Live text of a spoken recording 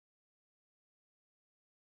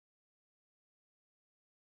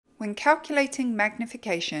When calculating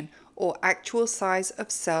magnification or actual size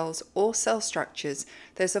of cells or cell structures,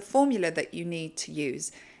 there's a formula that you need to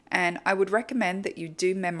use, and I would recommend that you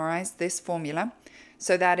do memorize this formula.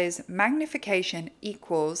 So that is magnification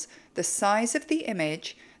equals the size of the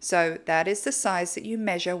image, so that is the size that you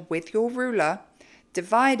measure with your ruler,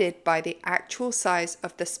 divided by the actual size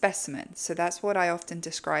of the specimen. So that's what I often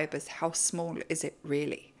describe as how small is it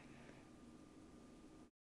really.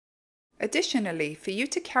 Additionally, for you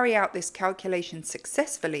to carry out this calculation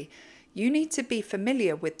successfully, you need to be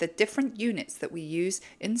familiar with the different units that we use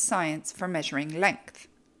in science for measuring length.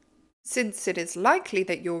 Since it is likely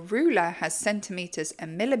that your ruler has centimeters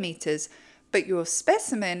and millimeters, but your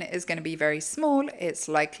specimen is going to be very small, it's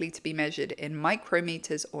likely to be measured in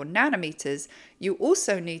micrometers or nanometers, you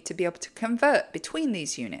also need to be able to convert between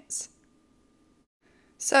these units.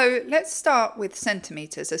 So let's start with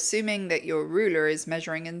centimeters, assuming that your ruler is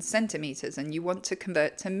measuring in centimeters and you want to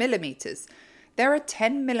convert to millimeters. There are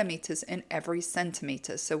 10 millimeters in every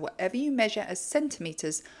centimeter, so whatever you measure as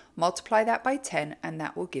centimeters, multiply that by 10 and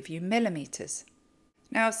that will give you millimeters.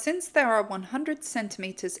 Now, since there are 100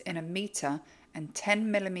 centimeters in a meter and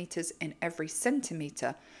 10 millimeters in every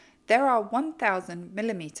centimeter, there are 1000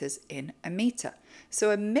 millimeters in a meter.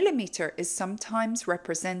 So a millimeter is sometimes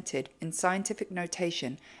represented in scientific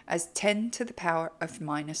notation as 10 to the power of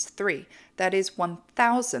 -3. That is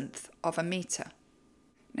 1,000th of a meter.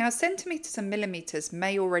 Now, centimeters and millimeters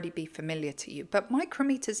may already be familiar to you, but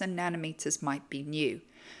micrometers and nanometers might be new.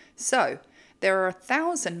 So there are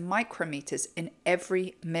 1,000 micrometers in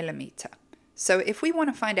every millimeter. So if we want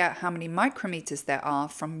to find out how many micrometers there are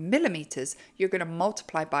from millimeters, you're going to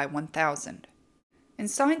multiply by 1,000. In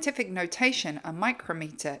scientific notation, a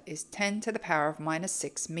micrometer is 10 to the power of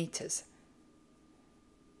 -6 meters.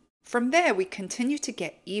 From there, we continue to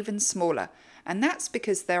get even smaller, and that's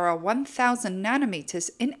because there are 1,000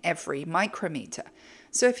 nanometers in every micrometer.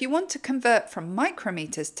 So if you want to convert from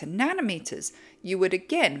micrometers to nanometers, you would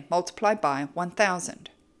again multiply by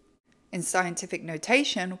 1,000. In scientific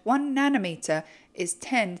notation, 1 nanometer is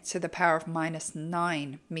 10 to the power of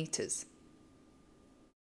 -9 meters.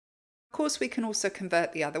 Of course, we can also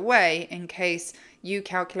convert the other way in case you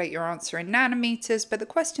calculate your answer in nanometers, but the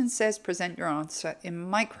question says present your answer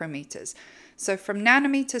in micrometers. So from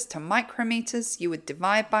nanometers to micrometers, you would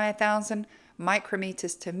divide by 1,000,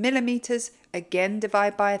 micrometers to millimeters, again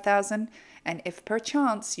divide by 1,000, and if per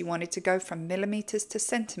chance you wanted to go from millimeters to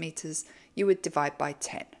centimeters, you would divide by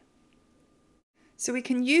 10. So we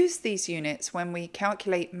can use these units when we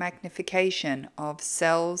calculate magnification of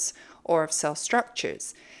cells or of cell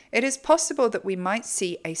structures. It is possible that we might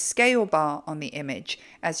see a scale bar on the image,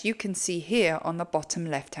 as you can see here on the bottom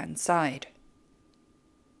left-hand side.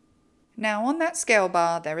 Now on that scale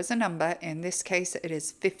bar there is a number, in this case it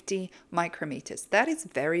is 50 micrometers. That is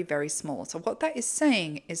very, very small. So what that is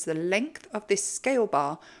saying is the length of this scale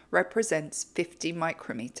bar represents 50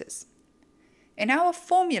 micrometers. In our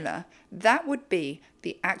formula, that would be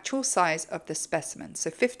the actual size of the specimen. So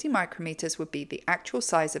 50 micrometers would be the actual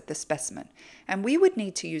size of the specimen. And we would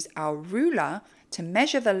need to use our ruler to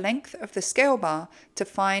measure the length of the scale bar to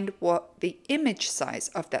find what the image size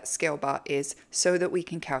of that scale bar is so that we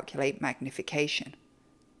can calculate magnification.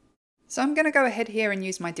 So I'm going to go ahead here and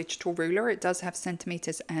use my digital ruler. It does have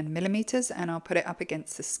centimeters and millimeters, and I'll put it up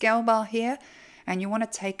against the scale bar here. And you want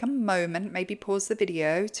to take a moment, maybe pause the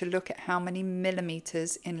video to look at how many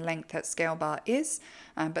millimeters in length that scale bar is.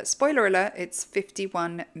 But spoiler alert, it's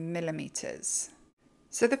 51 millimeters.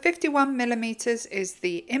 So the 51 millimeters is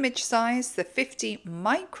the image size, the 50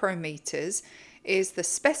 micrometers is the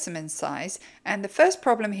specimen size, and the first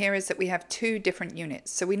problem here is that we have two different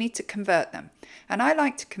units, so we need to convert them. And I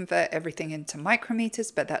like to convert everything into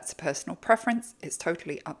micrometers, but that's a personal preference, it's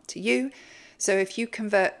totally up to you. So if you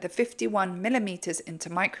convert the 51 millimeters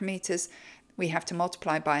into micrometers, we have to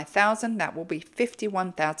multiply by 1,000, that will be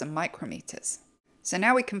 51,000 micrometers. So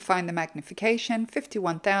now we can find the magnification.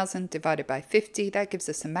 51,000 divided by 50, that gives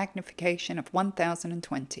us a magnification of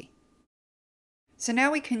 1,020. So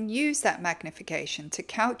now we can use that magnification to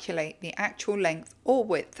calculate the actual length or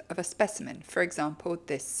width of a specimen, for example,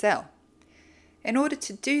 this cell. In order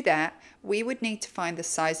to do that, we would need to find the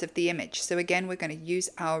size of the image. So again, we're going to use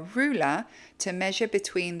our ruler to measure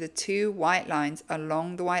between the two white lines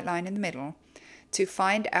along the white line in the middle to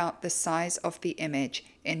find out the size of the image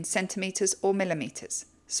in centimeters or millimeters.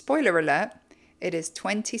 Spoiler alert, it is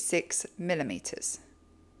 26 millimeters.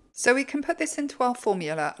 So we can put this into our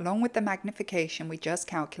formula along with the magnification we just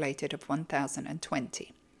calculated of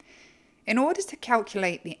 1020. In order to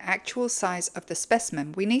calculate the actual size of the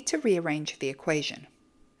specimen, we need to rearrange the equation.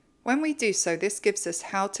 When we do so, this gives us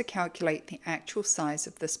how to calculate the actual size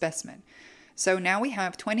of the specimen. So now we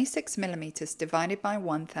have 26 millimeters divided by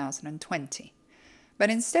 1020. But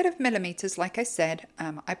instead of millimeters, like I said,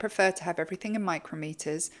 I prefer to have everything in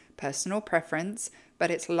micrometers, personal preference,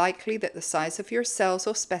 but it's likely that the size of your cells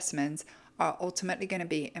or specimens are ultimately going to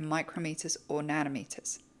be in micrometers or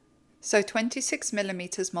nanometers. So 26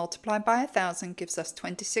 millimeters multiplied by 1000 gives us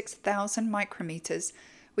 26,000 micrometers.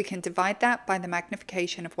 We can divide that by the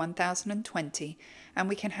magnification of 1020, and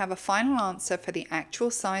we can have a final answer for the actual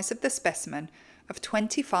size of the specimen of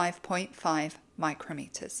 25.5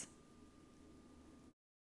 micrometers.